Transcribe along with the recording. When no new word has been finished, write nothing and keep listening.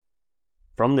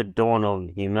from the dawn of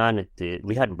humanity,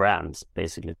 we had brands,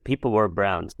 basically. People were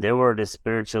brands. They were the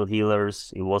spiritual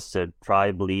healers. It was the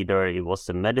tribe leader. It was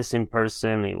the medicine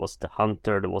person. It was the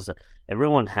hunter.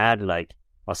 Everyone had like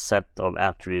a set of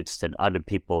attributes that other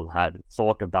people had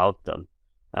thought about them,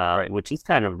 Right. which is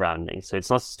kind of branding. So it's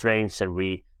not strange that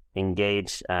we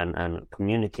engage and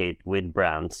communicate with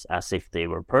brands as if they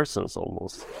were persons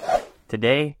almost.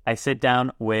 Today, I sit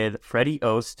down with Freddie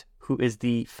Ost, who is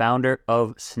the founder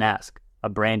of SNASK, a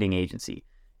branding agency.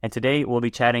 And today, we'll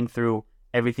be chatting through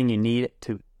everything you need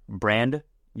to brand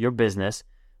your business,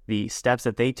 the steps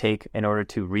that they take in order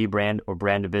to rebrand or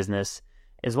brand a business,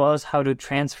 as well as how to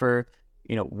transfer,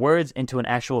 words into an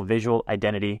actual visual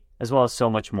identity, as well as so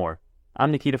much more.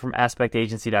 I'm Nikita from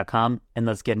aspectagency.com, and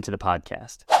let's get into the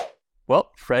podcast.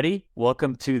 Well, Freddie,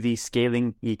 welcome to the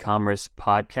Scaling E-commerce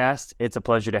podcast. It's a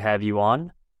pleasure to have you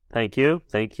on. Thank you.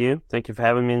 Thank you. Thank you for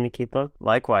having me, Nikita.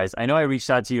 Likewise. I know I reached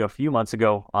out to you a few months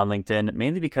ago on LinkedIn,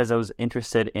 mainly because I was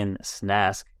interested in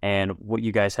SNASK and what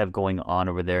you guys have going on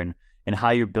over there and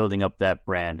how you're building up that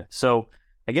brand. So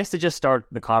I guess to just start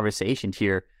the conversation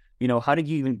here, how did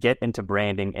you even get into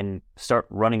branding and start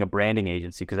running a branding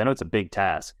agency? Because I know it's a big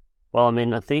task. Well,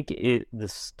 I think the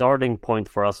starting point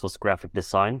for us was graphic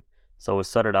design. So we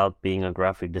started out being a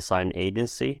graphic design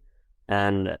agency.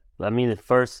 And the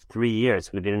first 3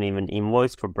 years, we didn't even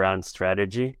invoice for brand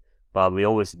strategy, but we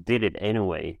always did it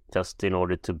anyway, just in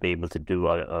order to be able to do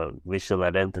a visual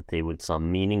identity with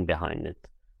some meaning behind it.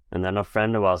 And then a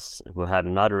friend of us who had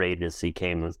another agency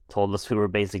came and told us we were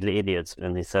basically idiots.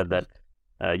 And he said that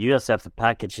you just have to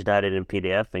package that in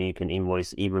PDF and you can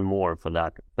invoice even more for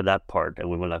that part. And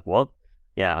we were like, what?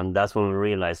 Yeah, and that's when we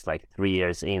realized, like 3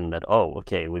 years in, that, oh,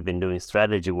 okay, we've been doing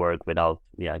strategy work without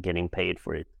getting paid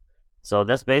for it. So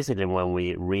that's basically when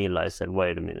we realized that,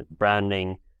 wait a minute,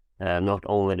 branding, not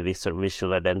only the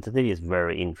visual identity, is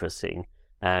very interesting.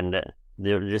 And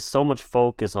there's so much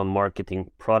focus on marketing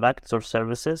products or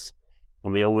services.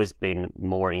 And we've always been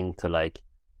more into like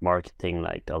marketing,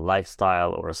 like a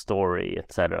lifestyle or a story,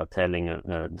 etc., telling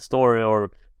a story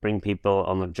or bring people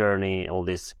on a journey, all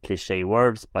these cliche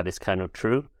words, but it's kind of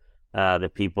true.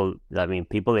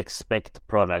 People expect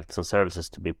products and services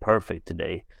to be perfect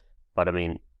today, but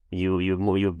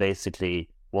you basically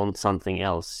want something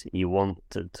else. You want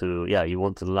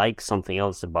to like something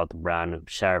else about the brand,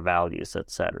 share values,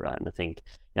 etc. And I think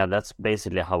that's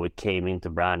basically how it came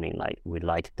into branding. Like we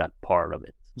liked that part of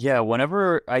it. Yeah,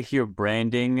 whenever I hear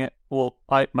branding, well,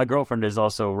 my girlfriend is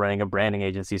also running a branding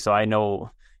agency, so I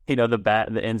know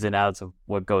the ins and outs of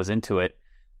what goes into it.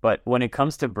 But when it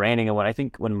comes to branding,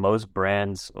 and when most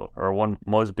brands or when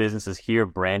most businesses hear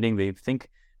branding, they think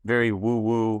very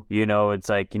woo-woo, it's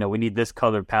like, we need this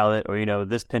color palette or,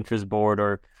 this Pinterest board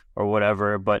or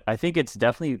whatever. But I think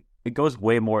it goes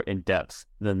way more in depth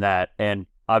than that. And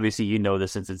obviously,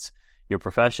 this since it's your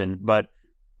profession. But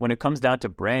when it comes down to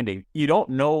branding, you don't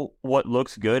know what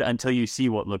looks good until you see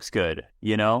what looks good,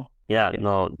 Yeah,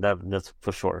 no, that's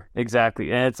for sure.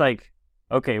 Exactly. And it's like,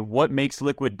 okay, what makes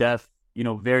Liquid Death,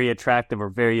 very attractive or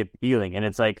very appealing? And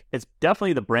it's like, it's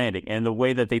definitely the branding and the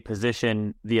way that they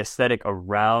position the aesthetic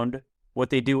around what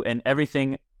they do, and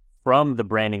everything from the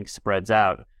branding spreads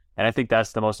out. And I think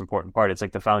that's the most important part. It's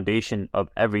like the foundation of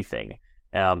everything.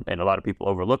 And a lot of people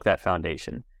overlook that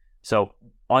foundation. So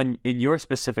in your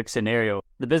specific scenario,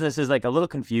 the business is like a little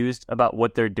confused about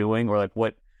what they're doing or like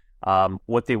what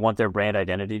they want their brand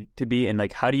identity to be, and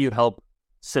like how do you help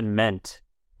cement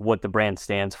what the brand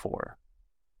stands for?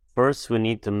 First, we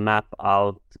need to map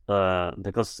out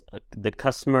because the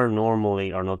customer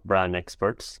normally are not brand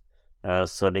experts,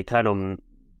 so they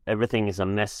everything is a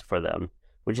mess for them,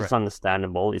 which is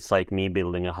understandable. It's like me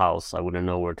building a house. I wouldn't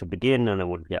know where to begin, and I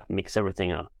would mix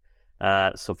everything up.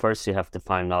 So first, you have to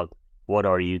find out, what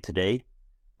are you today?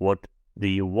 What do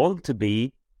you want to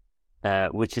be?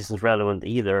 Which isn't relevant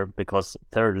either, because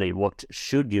thirdly, what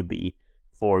should you be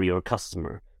for your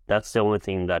customer? That's the only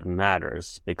thing that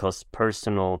matters, because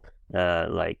personal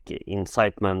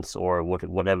incitements or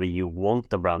whatever you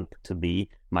the brand to be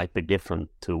might be different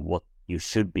to what you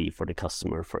should be for the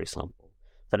customer, for example.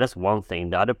 So that's one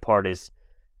thing. The other part is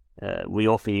we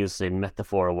often use a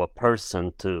metaphor of a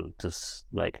person to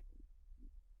like,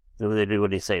 what do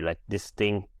they say, like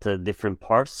distinct different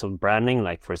parts of branding,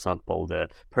 like for example the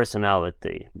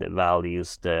personality, the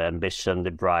values, the ambition,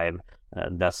 the drive.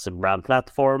 That's the brand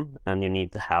platform, and you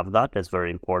need to have that. That's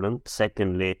very important.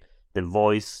 Secondly, the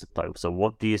voice type. So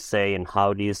what do you say and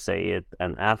how do you say it?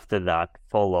 And after that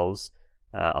follows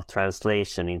a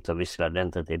translation into a visual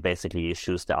identity. Basically, you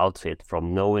choose the outfit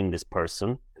from knowing this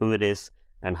person, who it is,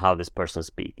 and how this person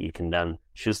speaks. You can then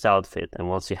choose the outfit, and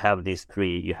once you have these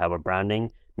three, you have a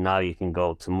branding. now you can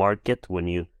go to market when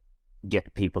you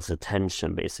get people's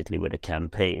attention basically with a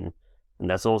campaign. And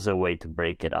that's also a way to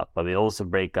break it up. But we also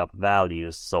break up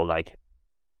values. So like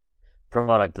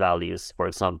product values, for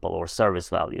example, or service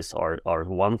values are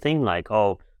one thing, like,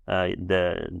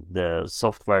 the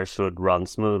software should run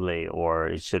smoothly or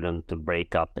it shouldn't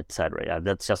break up, etc. Yeah,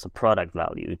 that's just a product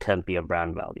value. It can't be a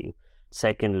brand value.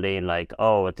 Secondly, like,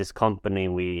 at this company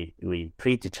we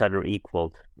treat each other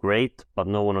equal. Great, but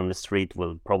no one on the street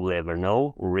will probably ever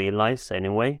know or realize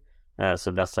anyway.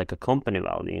 So that's like a company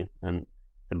value, and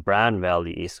the brand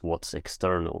value is what's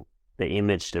external, the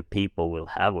image that people will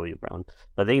have of your brand.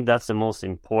 I think that's the most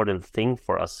important thing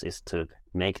for us, is to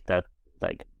make that,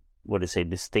 like,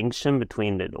 distinction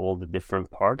between all the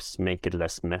different parts, make it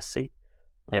less messy.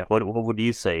 Yeah. What would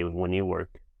you say when you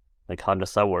work? Like, how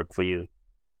does that work for you?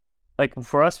 Like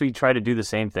for us, we try to do the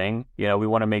same thing. You know, we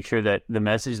want to make sure that the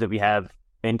message that we have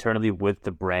internally with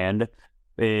the brand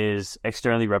is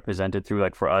externally represented through,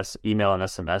 like for us, email and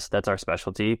SMS. That's our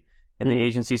specialty in the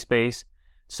agency space.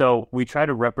 So we try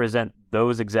to represent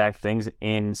those exact things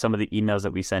in some of the emails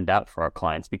that we send out for our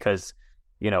clients, because,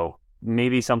 you know,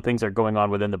 maybe some things are going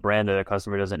on within the brand that the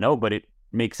customer doesn't know, but it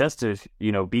makes sense to,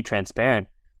 you know, be transparent,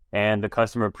 and the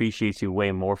customer appreciates you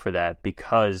way more for that,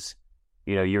 because,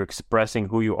 you know, you're expressing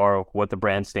who you are, what the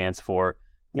brand stands for,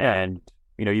 and,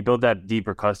 you know, you build that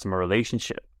deeper customer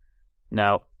relationship.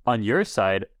 Now, on your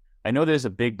side, I know there's a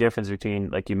big difference between,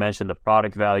 like you mentioned, the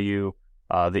product value,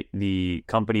 the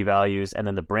company values, and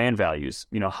then the brand values.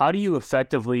 You know, how do you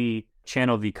effectively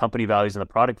channel the company values and the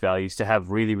product values to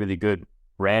have really, really good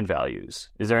brand values?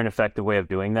 Is there an effective way of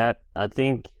doing that? I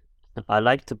think I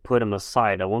like to put them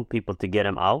aside. I want people to get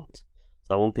them out.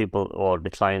 So I want people or the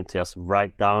client to just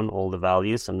write down all the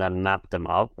values and then map them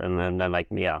out. And then like,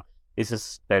 yeah,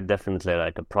 they're definitely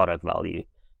like a product value.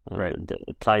 Right. The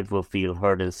client will feel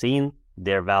heard and seen.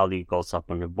 Their value goes up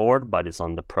on the board, but it's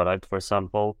on the product, for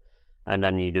example. And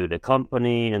then you do the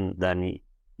company, and then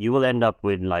you will end up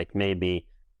with like maybe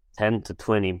 10 to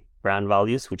 20 brand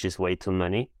values, which is way too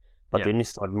many. But then you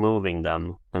start moving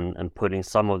them and putting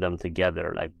some of them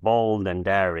together, like bold and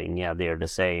daring. Yeah, they're the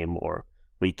same. Or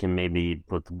we can maybe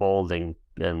put bold and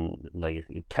like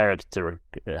character,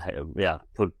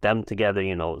 put them together,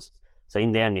 you know. So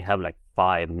in the end, you have like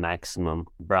 5 maximum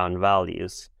brand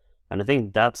values. And I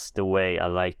think that's the way I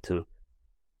like to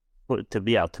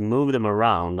move them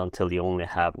around until you only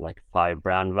have like 5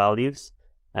 brand values.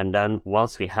 And then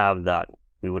once we have that,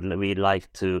 we'd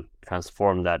like to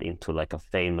transform that into like a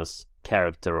famous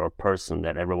character or person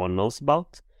that everyone knows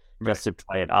about, just to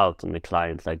try it out on the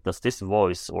client. Like, does this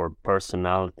voice or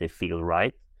personality feel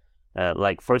right?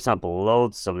 Like, for example,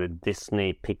 loads of the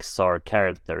Disney Pixar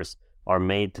characters are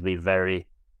made to be very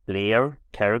clear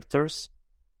characters.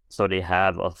 So they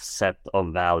have a set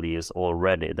of values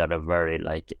already that are very,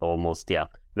 like, almost,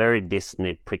 very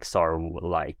Disney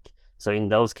Pixar-like. So in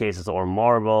those cases, or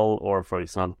Marvel, or for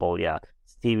example,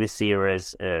 TV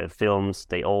series, films,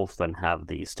 they often have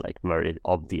these like very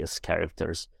obvious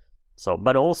characters. So,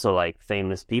 but also like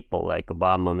famous people like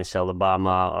Obama, Michelle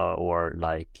Obama, or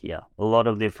like, a lot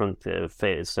of different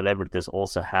celebrities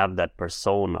also have that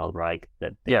persona, right?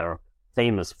 That they are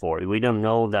famous for. We don't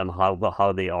know them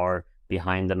how they are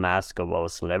behind the mask of a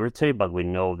celebrity, but we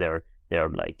know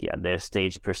their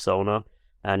stage persona.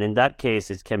 And in that case,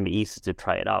 it can be easy to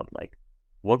try it out. Like,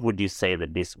 what would you say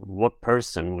that what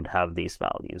person would have these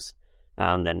values?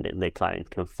 And then the client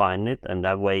can find it. And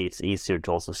that way it's easier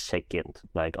to also check it.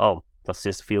 Like, does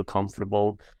this feel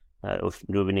comfortable?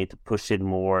 Do we need to push it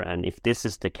more? And if this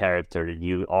is the character that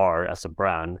you are as a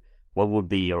brand, what would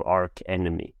be your arch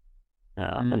enemy?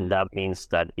 And that means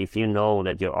that if you know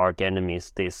that your arch enemy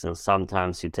is this, and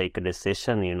sometimes you take a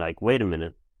decision, and you're like, wait a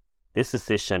minute, this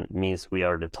decision means we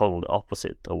are the total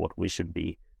opposite of what we should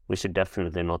be. We should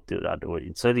definitely not do that.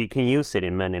 So you can use it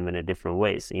in many, many different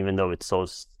ways. Even though it's so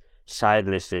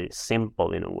childishly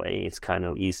simple in a way, it's kind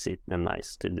of easy and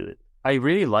nice to do it. I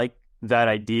really like that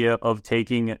idea of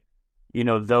taking,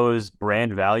 those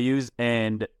brand values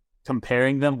and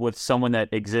comparing them with someone that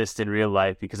exists in real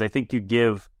life, because I think you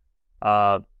give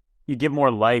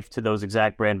more life to those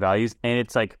exact brand values. And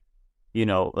it's like,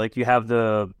 like you have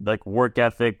the like work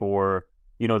ethic or,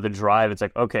 the drive. It's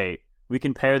like, okay, we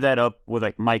can pair that up with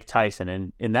like Mike Tyson.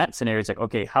 And in that scenario, it's like,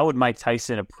 okay, how would Mike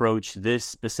Tyson approach this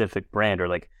specific brand? Or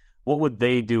like, what would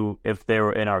they do if they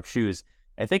were in our shoes?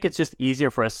 I think it's just easier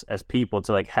for us as people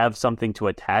to like have something to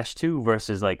attach to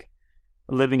versus like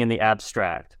living in the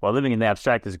abstract. While living in the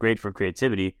abstract is great for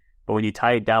creativity, but when you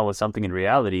tie it down with something in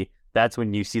reality, that's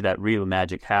when you see that real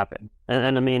magic happen.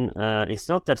 And I mean, it's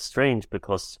not that strange,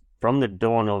 because from the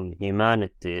dawn of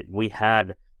humanity, we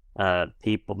had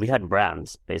people, we had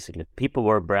brands, basically. People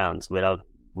were brands without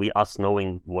us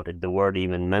knowing what the word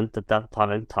even meant at that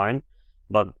time.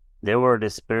 But there were the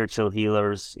spiritual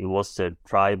healers, it was the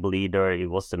tribe leader, it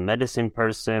was the medicine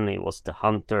person, it was the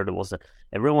hunter,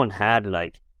 everyone had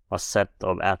like a set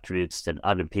of attributes that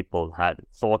other people had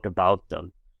thought about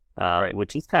them, Right.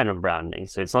 which is kind of branding.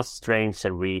 So it's not strange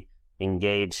that we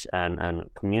engage and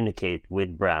communicate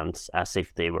with brands as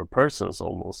if they were persons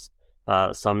almost.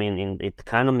 So I mean, it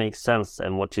kind of makes sense.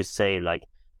 And what you say, like,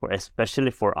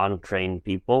 especially for untrained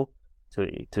people,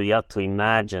 to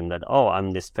imagine that, oh,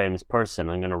 I'm this famous person,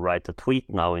 I'm gonna write a tweet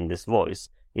now in this voice.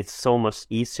 It's so much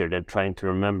easier than trying to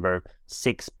remember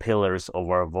 6 pillars of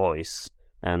our voice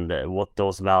and what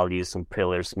those values and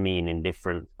pillars mean in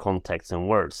different contexts and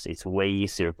words. It's way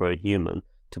easier for a human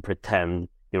to pretend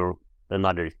you're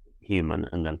another human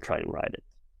and then try and write it.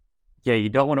 Yeah, you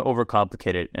don't want to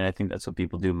overcomplicate it, and I think that's what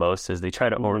people do most is they try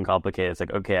to overcomplicate it. It's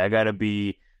like, okay, I gotta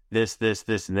be this, this,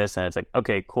 this, and this, and it's like,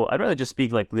 okay, cool. I'd rather just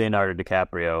speak like Leonardo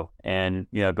DiCaprio and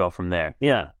go from there.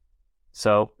 Yeah.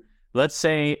 So let's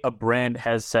say a brand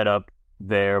has set up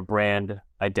their brand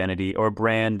identity or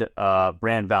brand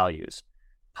values.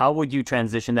 How would you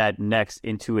transition that next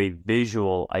into a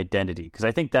visual identity? Because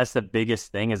I think that's the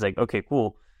biggest thing is like, okay,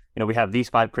 cool. We have these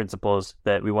 5 principles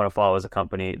that we want to follow as a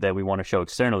company that we want to show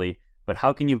externally. But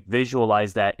how can you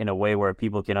visualize that in a way where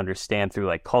people can understand through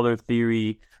like color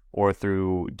theory or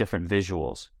through different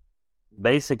visuals?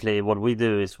 Basically, what we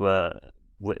do is,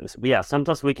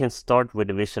 sometimes we can start with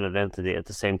the visual identity at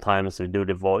the same time as we do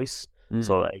the voice.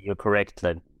 So you're correct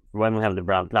that when we have the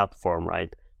brand platform,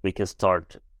 right, we can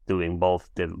start doing both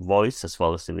the voice as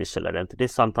well as the visual identity.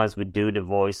 Sometimes we do the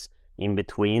voice in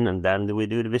between and then we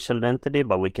do the visual identity,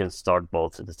 but we can start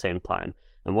both at the same time.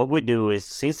 And what we do is,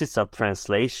 since it's a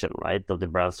translation, right, of the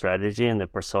brand strategy and the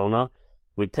persona,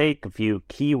 we take a few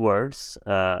keywords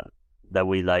that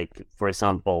we like. For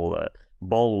example,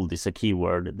 bold is a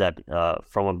keyword that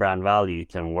from a brand value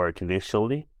can work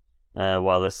visually,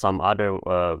 while there's some other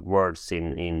words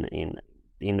in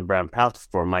the brand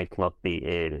platform might not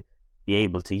be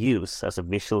able to use as a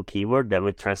visual keyword. Then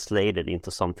we translate it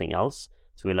into something else.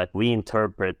 So we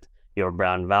interpret your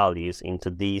brand values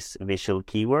into these visual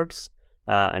keywords.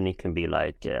 And it can be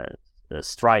like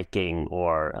striking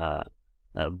or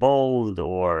bold,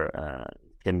 or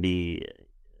can be,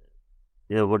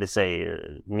 what do you say,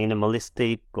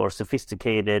 minimalistic or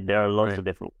sophisticated. There are lots of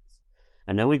different ones.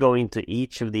 And then we go into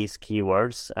each of these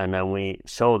keywords and then we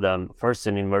show them first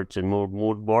an inverted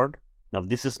mood board. Now,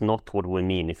 this is not what we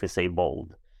mean if we say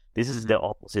bold. This is the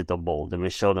opposite of bold. And we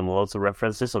show them lots of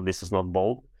references, so this is not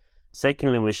bold.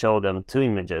 Secondly, we show them 2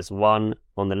 images. One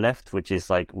on the left, which is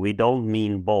like, we don't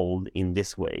mean bold in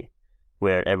this way,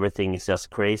 where everything is just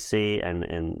crazy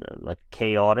and like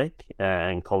chaotic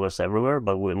and colors everywhere.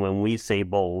 But when we say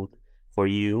bold for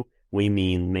you, we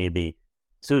mean maybe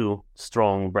 2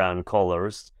 strong brand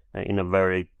colors in a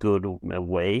very good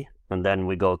way. And then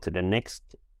we go to the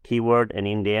next keyword, and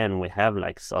in the end, we have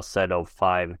like a set of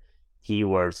 5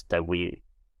 keywords that we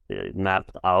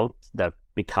mapped out that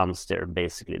becomes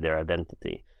basically their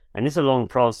identity. And it's a long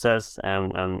process,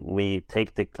 and we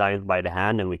take the client by the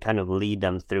hand and we kind of lead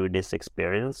them through this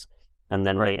experience, and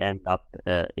then they end up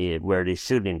where they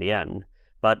should in the end.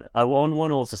 But I want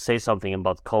to also say something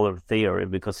about color theory,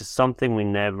 because it's something we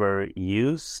never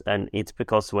use, and it's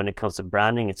because when it comes to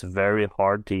branding, it's very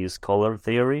hard to use color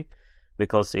theory,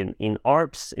 because in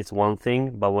arts it's one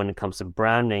thing, but when it comes to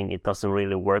branding, it doesn't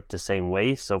really work the same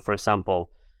way. So for example,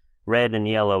 red and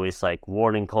yellow is like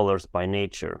warning colors by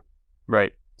nature.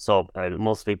 Right. So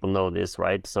most people know this,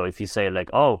 right? So if you say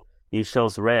like, oh, you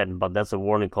chose red, but that's a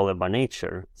warning color by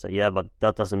nature. So yeah, but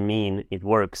that doesn't mean it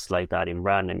works like that in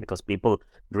branding, because people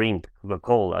drink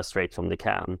Coca-Cola straight from the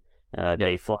can.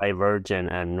 They fly Virgin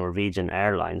and Norwegian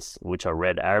Airlines, which are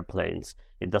red airplanes.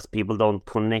 People don't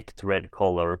connect red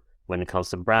color when it comes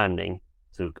to branding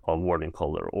to a warning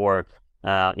color. Or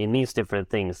it means different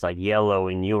things, like yellow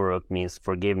in Europe means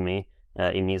forgive me.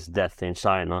 It means death in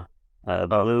China.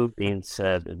 Blue means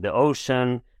the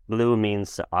ocean. Blue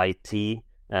means IT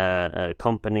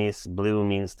companies. Blue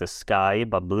means the sky,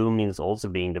 but blue means also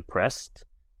being depressed.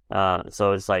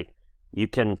 So it's like you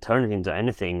can turn it into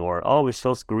anything. Or, oh, it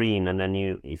shows green, and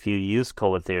then if you use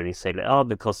color theory, you say like, oh,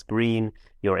 because green,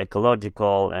 you're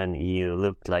ecological and you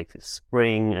look like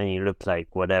spring and you look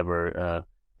like whatever,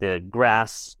 the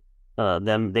grass.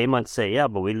 Then they might say, yeah,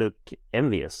 but we look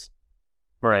envious.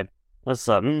 Right.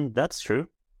 That's true.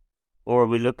 Or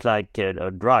we look like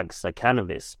drugs, like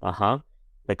cannabis.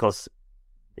 Because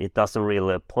it doesn't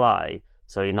really apply.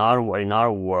 So in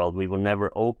our world, we will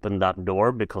never open that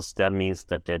door, because that means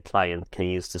that the client can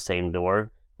use the same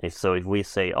door If we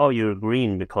say, oh, you're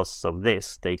green because of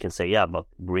this, they can say, yeah, but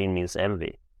green means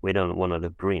envy. We don't want to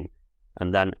look green.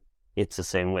 And then it's the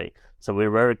same way. So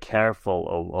we're very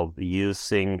careful of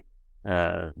using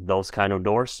those kind of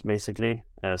doors, basically.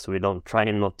 So we don't try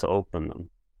not to open them.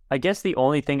 I guess the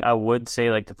only thing I would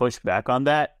say, like, to push back on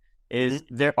that is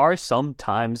there are some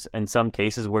times and some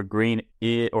cases where green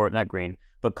is, or not green,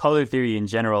 but color theory in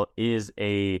general is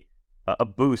a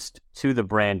boost to the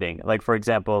branding. Like, for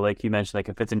example, like you mentioned, like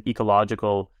if it's an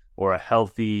ecological or a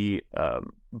healthy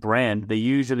brand, they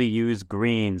usually use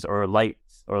greens or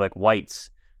lights or like whites,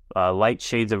 light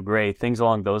shades of gray, things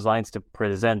along those lines to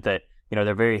present that,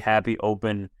 they're very happy,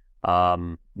 open,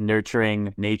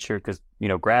 nurturing nature, because,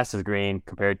 grass is green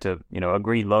compared to, a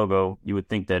green logo. You would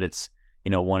think that it's,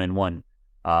 one in one.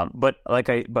 But like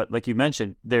you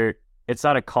mentioned, it's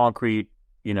not a concrete,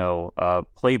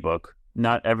 playbook.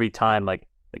 Not every time, like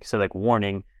you said, like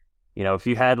warning, if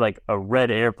you had like a red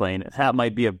airplane, that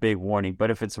might be a big warning.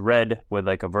 But if it's red with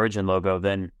like a Virgin logo,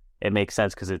 then it makes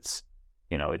sense because it's,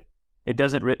 it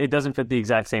doesn't fit the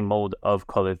exact same mold of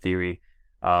color theory,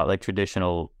 like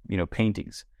traditional,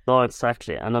 paintings. No,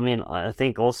 exactly. And I mean, I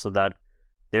think also that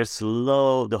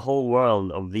the whole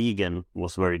world of vegan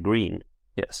was very green.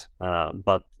 Yes.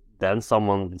 But then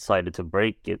someone decided to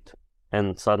break it,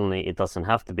 and suddenly it doesn't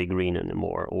have to be green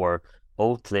anymore. Or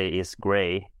Oatly is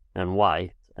gray and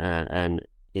white, and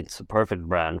it's a perfect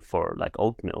brand for like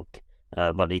oat milk.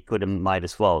 But it might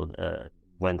as well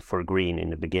went for green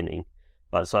in the beginning.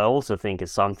 But so I also think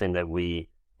it's something that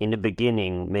in the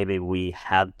beginning, maybe we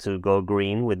had to go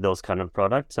green with those kind of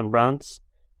products and brands.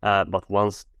 But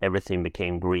once everything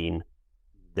became green,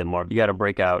 the more you got to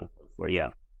break out.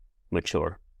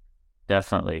 Mature.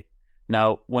 Definitely.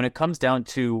 Now, when it comes down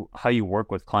to how you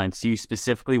work with clients, do you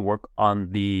specifically work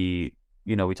on we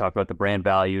talked about the brand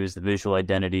values, the visual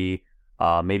identity,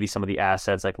 maybe some of the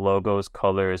assets like logos,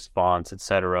 colors, fonts,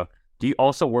 etc. Do you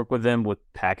also work with them with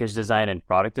package design and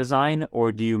product design,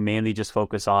 or do you mainly just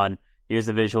focus on here's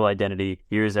the visual identity,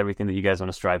 here's everything that you guys want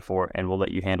to strive for, and we'll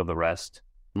let you handle the rest?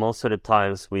 Most of the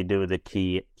times we do the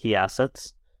key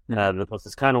assets. Because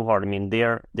it's kind of hard. I mean,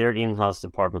 their in-house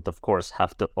department, of course,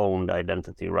 have to own the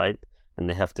identity, right? And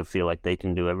they have to feel like they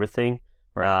can do everything.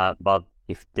 Right. But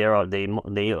if they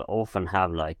often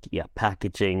have like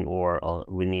packaging, or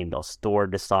we need a store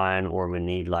design, or we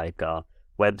need like a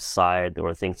website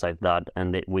or things like that,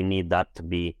 and we need that to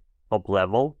be top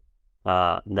level.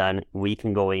 Then we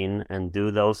can go in and do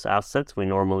those assets. We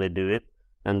normally do it,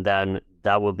 and then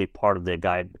that will be part of the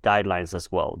guidelines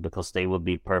as well, because they will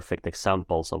be perfect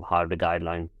examples of how the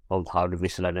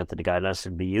visual identity guidelines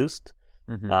should be used.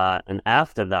 And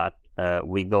after that,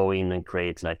 we go in and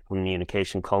create like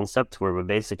communication concepts where we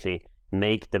basically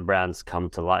make the brands come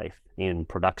to life in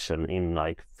production, in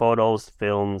like photos,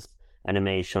 films,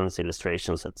 animations,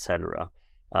 illustrations, etc.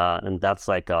 And that's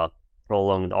like a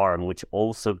prolonged arm, which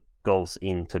also goes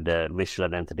into the visual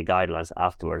identity guidelines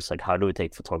afterwards. Like, how do we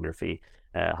take photography?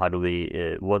 How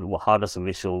does a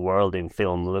visual world in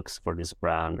film looks for this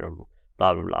brand, or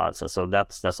blah blah blah. So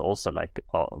that's also like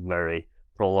a very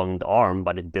prolonged arm,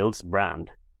 but it builds brand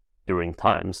during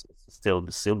times. Still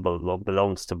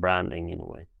belongs to branding in a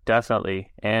way.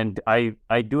 Definitely, and I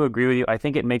do agree with you. I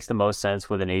think it makes the most sense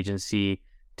with an agency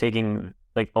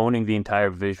owning the entire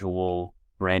visual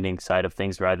branding side of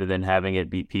things rather than having it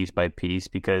be piece by piece,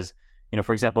 because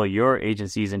for example, your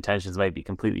agency's intentions might be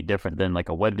completely different than like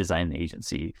a web design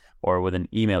agency or with an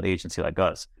email agency like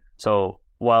us. So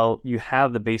while you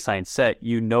have the baseline set,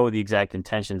 the exact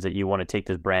intentions that you want to take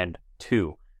this brand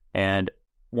to. And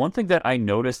one thing that I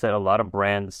noticed that a lot of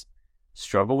brands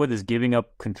struggle with is giving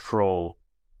up control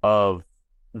of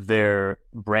their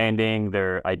branding,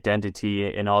 their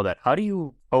identity, and all that. How do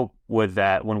you cope with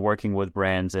that when working with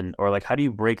brands, or how do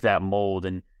you break that mold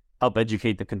and help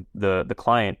educate the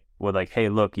client with like, hey,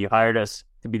 look, you hired us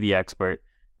to be the expert,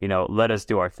 let us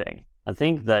do our thing? I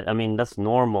think that, that's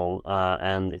normal,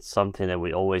 and it's something that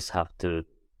we always have to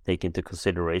take into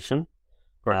consideration.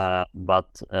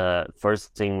 But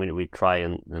first thing we try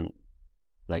and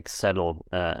like settle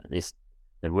is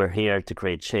that we're here to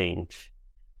create change.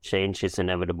 Change is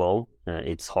inevitable.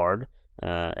 It's hard.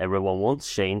 Everyone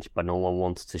wants change, but no one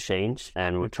wants to change.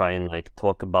 And we try and like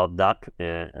talk about that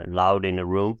loud in a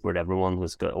room with everyone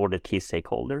who's got all the key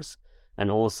stakeholders. And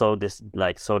also this,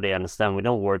 like, so they understand we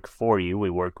don't work for you,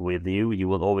 we work with you. You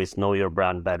will always know your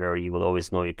brand better. You will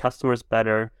always know your customers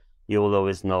better. You will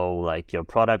always know like your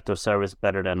product or service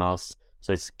better than us.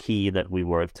 So it's key that we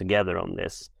work together on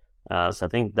this. So I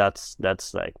think that's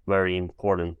like very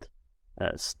important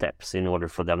steps in order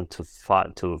for them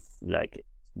to like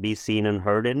be seen and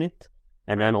heard in it.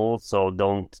 And then also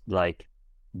don't like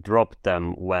drop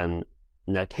them when,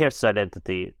 like, here's the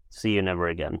identity, see you never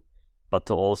again, but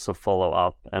to also follow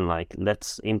up and like,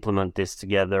 let's implement this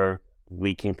together.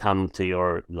 We can come to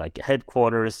your like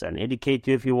headquarters and educate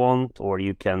you if you want, or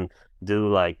you can do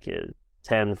like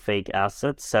 10 fake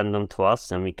assets, send them to us,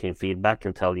 and we can feedback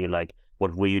and tell you like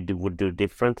what would do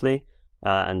differently,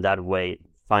 and that way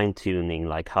fine tuning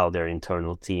like how their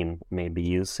internal team maybe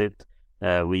use it.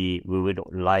 We would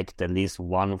like at least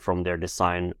one from their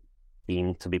design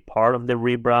team to be part of the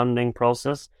rebranding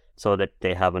process, so that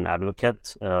they have an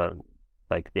advocate,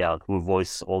 who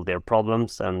voice all their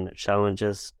problems and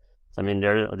challenges. I mean,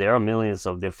 there are millions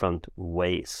of different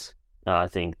ways, I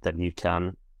think, that you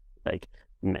can like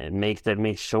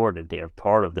make sure that they are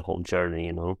part of the whole journey,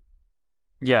 you know.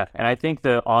 Yeah, and I think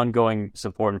the ongoing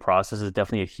support and process is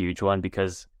definitely a huge one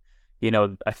because,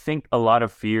 I think a lot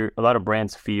of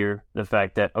brands fear the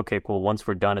fact that, okay, cool, once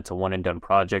we're done, it's a one and done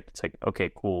project. It's like,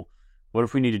 okay, cool. What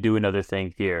if we need to do another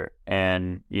thing here?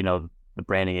 And, the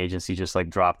branding agency just like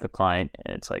dropped the client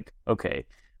and it's like, okay,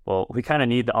 well, we kind of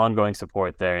need the ongoing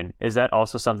support there. And is that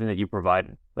also something that you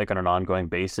provide like on an ongoing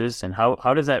basis? And how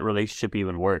does that relationship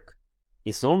even work?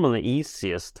 It's normally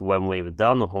easiest when we've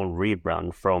done a whole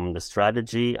rebrand from the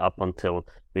strategy up until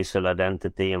visual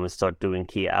identity, and we start doing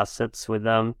key assets with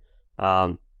them.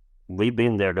 Um, we've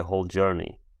been there the whole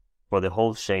journey. For the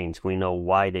whole change, we know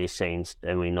why they changed,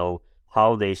 and we know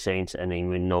how they changed, and then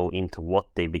we know into what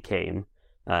they became,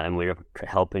 and we're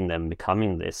helping them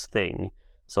becoming this thing.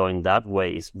 So in that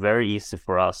way, it's very easy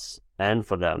for us and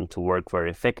for them to work very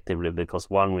effectively because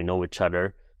one, we know each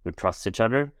other, we trust each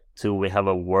other. Two, we have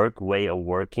a way of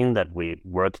working that we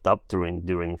worked up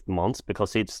during months,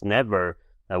 because it's never,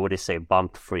 what do you say,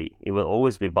 bump free. It will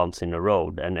always be bumps in the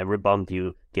road, and every bump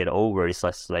you get over is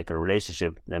less like a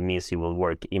relationship. That means you will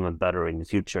work even better in the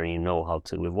future, and you know how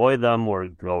to avoid them or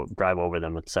drive over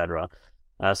them, etc.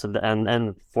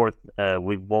 And fourth,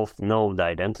 we both know the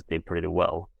identity pretty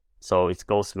well. So it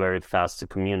goes very fast to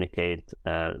communicate,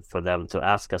 for them to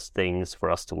ask us things, for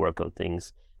us to work on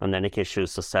things. And then they can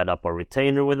choose to set up a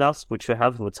retainer with us, which we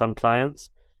have with some clients.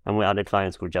 And with other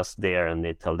clients, we're just there and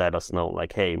they let us know,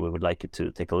 like, hey, we would like you to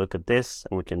take a look at this,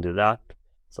 and we can do that.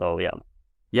 So, yeah.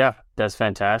 Yeah, that's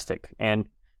fantastic. And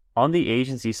on the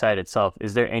agency side itself,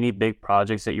 is there any big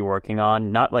projects that you're working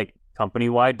on? Not like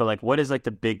company-wide, but like what is like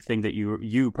the big thing that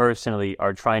you personally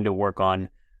are trying to work on,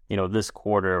 this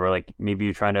quarter, or like maybe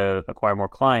you're trying to acquire more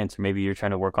clients, or maybe you're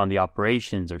trying to work on the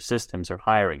operations or systems or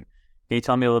hiring. Can you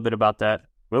tell me a little bit about that?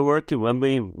 We're working, when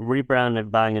we rebranded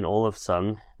Bang &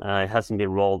 Olufsen, it hasn't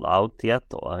been rolled out yet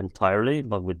entirely,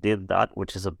 but we did that,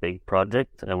 which is a big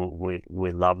project, and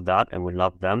we love that, and we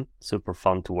love them. Super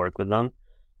fun to work with them.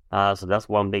 So that's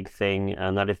one big thing.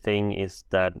 Another thing is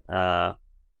that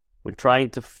we're trying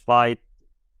to fight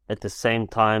at the same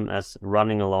time as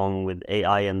running along with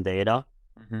AI and data,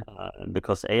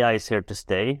 because AI is here to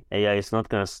stay. AI is not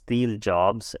going to steal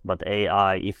jobs, but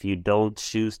AI, if you don't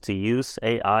choose to use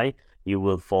AI, you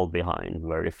will fall behind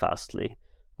very fastly.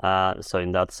 So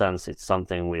in that sense, it's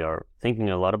something we are thinking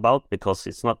a lot about, because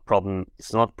it's not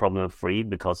problem free,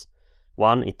 because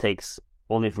one, it takes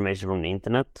all the information from the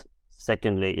internet.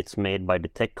 Secondly, it's made by the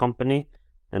tech company,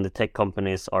 and the tech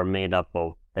companies are made up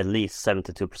of at least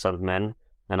 72% men,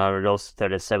 and out of those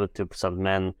 72%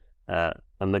 men,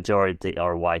 a majority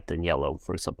are white and yellow,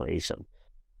 for example, Asian.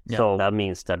 Yeah. So that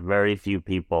means that very few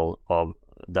people of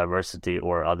diversity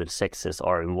or other sexes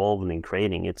are involved in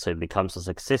creating it. So it becomes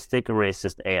a sexistic,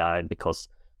 racist AI, because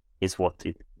it's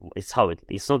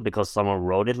not because someone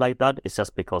wrote it like that. It's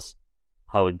just because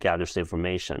how it gathers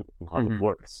information and how it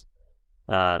works.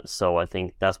 So I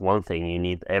think that's one thing. You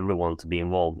need everyone to be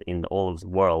involved in all of the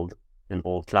world, in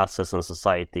all classes and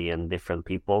society, and different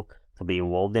people to be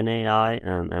involved in AI.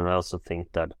 And I also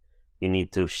think that you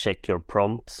need to check your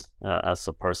prompts as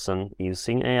a person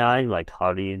using AI, like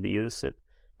how do you use it?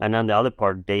 And then the other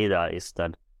part, data, is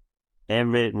that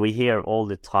we hear all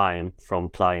the time from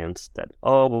clients that,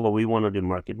 oh, well, we want to do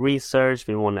market research,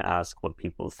 we want to ask what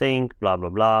people think, blah, blah,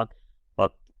 blah.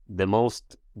 But the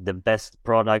best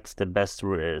products, the best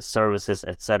services,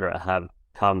 etc., have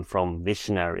come from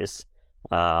visionaries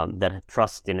that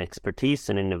trust in expertise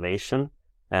and innovation.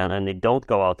 And they don't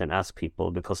go out and ask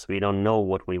people, because we don't know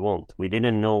what we want. We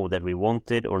didn't know that we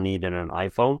wanted or needed an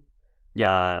iPhone.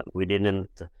 Yeah, we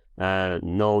didn't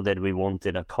know that we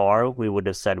wanted a car. We would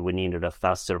have said we needed a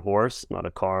faster horse, not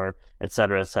a car,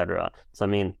 etc., etc. So I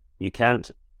mean, you can't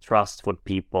trust what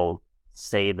people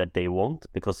say that they want,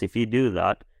 because if you do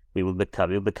that, we'll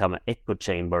become an echo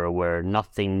chamber where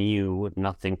nothing new,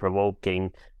 nothing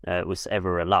provoking was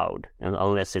ever allowed, and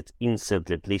unless it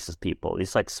instantly pleases people.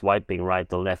 It's like swiping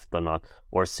right or left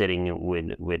or sitting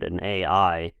with an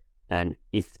AI, and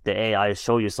if the AI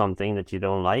show you something that you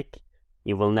don't like,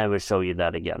 it will never show you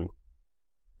that again.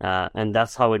 And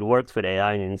that's how it works with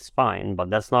AI, and it's fine,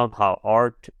 but that's not how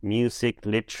art, music,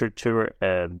 literature,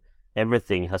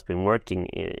 everything has been working.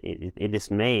 It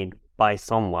is made by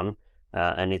someone,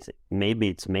 and it's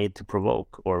made to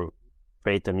provoke or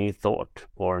create a new thought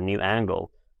or a new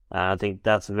angle. I think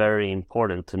that's very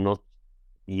important to not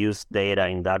use data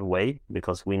in that way,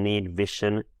 because we need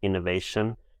vision,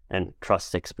 innovation, and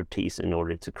trust expertise in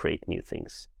order to create new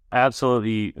things. I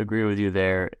absolutely agree with you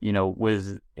there.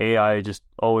 With AI just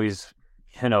always,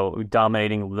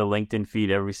 dominating the LinkedIn feed,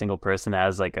 every single person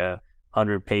has like a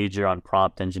 100-pager on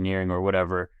prompt engineering or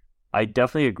whatever. I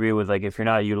definitely agree with, like, if you're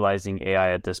not utilizing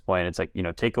AI at this point, it's like,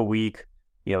 take a week,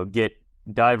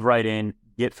 dive right in,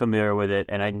 get familiar with it.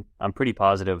 And I'm pretty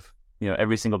positive,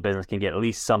 every single business can get at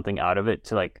least something out of it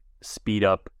to like speed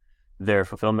up their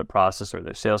fulfillment process or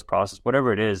their sales process,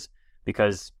 whatever it is.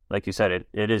 Because like you said,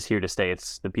 it is here to stay.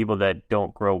 It's the people that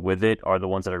don't grow with it are the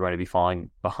ones that are going to be falling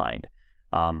behind.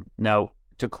 Now,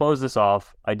 to close this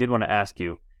off, I did want to ask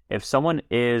you, if someone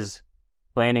is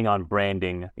planning on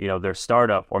branding, their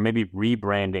startup, or maybe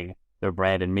rebranding their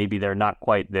brand, and maybe they're not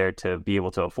quite there to be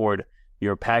able to afford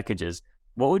your packages,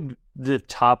 what would the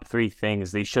top 3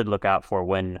 things they should look out for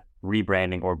when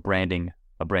rebranding or branding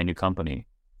a brand new company?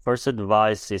 First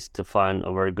advice is to find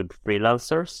a very good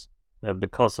freelancers.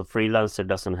 Because a freelancer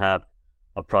doesn't have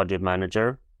a project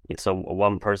manager, it's a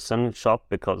one-person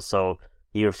shop, so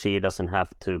he or she doesn't have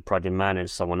to project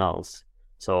manage someone else.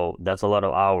 So that's a lot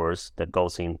of hours that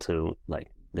goes into,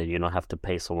 like, that you don't have to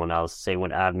pay someone else. Same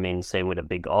with admin, same with a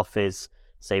big office,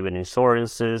 same with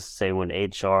insurances, same with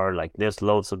HR. Like, there's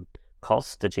loads of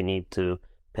costs that you need to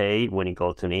pay when you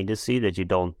go to an agency that you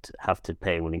don't have to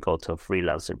pay when you go to a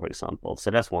freelancer, for example.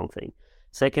 So that's one thing.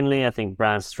 Secondly, I think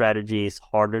brand strategy is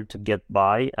harder to get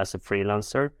by as a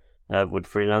freelancer with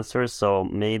freelancers. So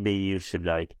maybe you should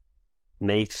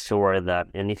make sure that,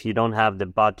 and if you don't have the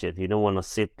budget, you don't want to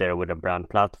sit there with a brand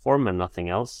platform and nothing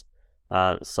else.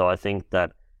 So I think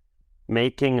that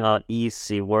making an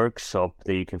easy workshop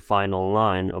that you can find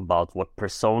online about what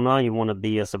persona you want to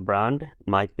be as a brand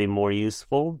might be more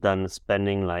useful than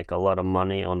spending like a lot of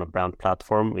money on a brand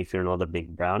platform if you're not a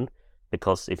big brand.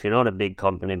 Because if you're not a big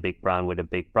company, big brand with a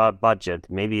big budget,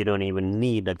 maybe you don't even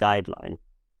need a guideline.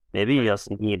 Maybe you just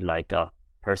need like a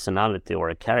personality or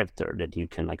a character that you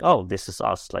can like, oh, this is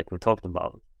us, like we talked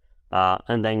about.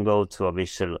 And then go to a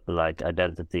visual like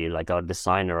identity, like a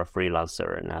designer or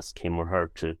freelancer, and ask him or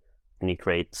her to, can you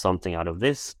create something out of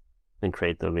this and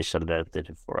create a visual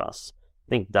identity for us? I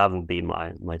think that would be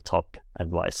my top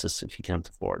advices if you can't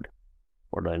afford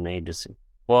for an agency.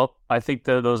 Well, I think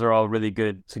those are all really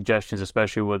good suggestions,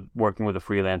 especially with working with a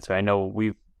freelancer. I know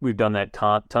we've done that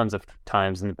tons of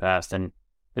times in the past, and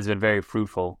it's been very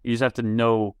fruitful. You just have to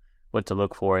know what to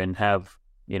look for and have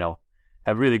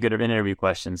really good interview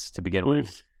questions to begin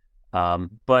with.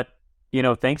 But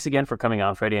thanks again for coming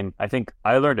on, Freddie. And I think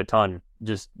I learned a ton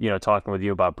just talking with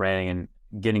you about branding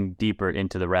and getting deeper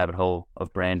into the rabbit hole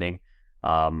of branding.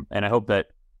 And I hope that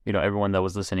everyone that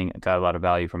was listening got a lot of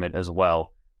value from it as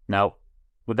well. Now,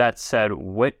 with that said,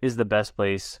 what is the best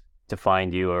place to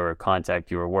find you or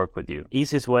contact you or work with you?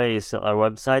 Easiest way is our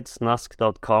website,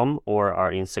 snask.com, or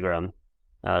our Instagram.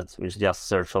 Which just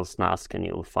search on SNASK and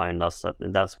you'll find us.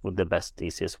 That's the best,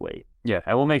 easiest way. Yeah,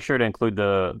 I will make sure to include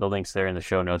the links there in the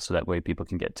show notes so that way people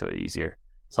can get to it easier.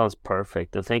 Sounds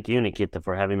perfect. And thank you, Nikita,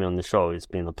 for having me on the show. It's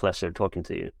been a pleasure talking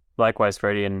to you. Likewise,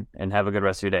 Freddie, and have a good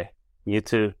rest of your day. You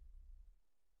too.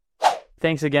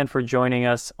 Thanks again for joining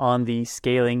us on the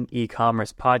Scaling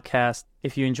E-commerce podcast.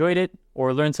 If you enjoyed it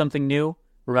or learned something new,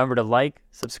 remember to like,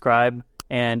 subscribe,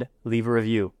 and leave a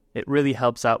review. It really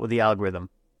helps out with the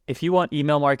algorithm. If you want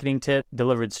email marketing tips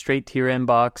delivered straight to your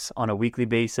inbox on a weekly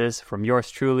basis from yours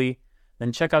truly,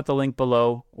 then check out the link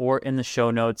below or in the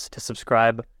show notes to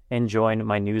subscribe and join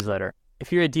my newsletter.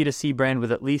 If you're a D2C brand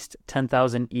with at least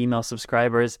 10,000 email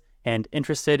subscribers and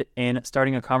interested in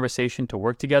starting a conversation to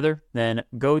work together, then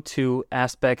go to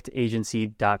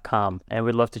aspectagency.com and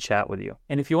we'd love to chat with you.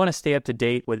 And if you want to stay up to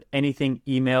date with anything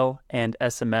email and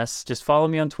SMS, just follow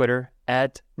me on Twitter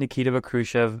at Nikita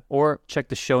Bakrushev or check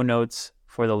the show notes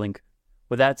for the link.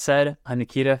 With that said, I'm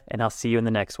Nikita and I'll see you in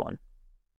the next one.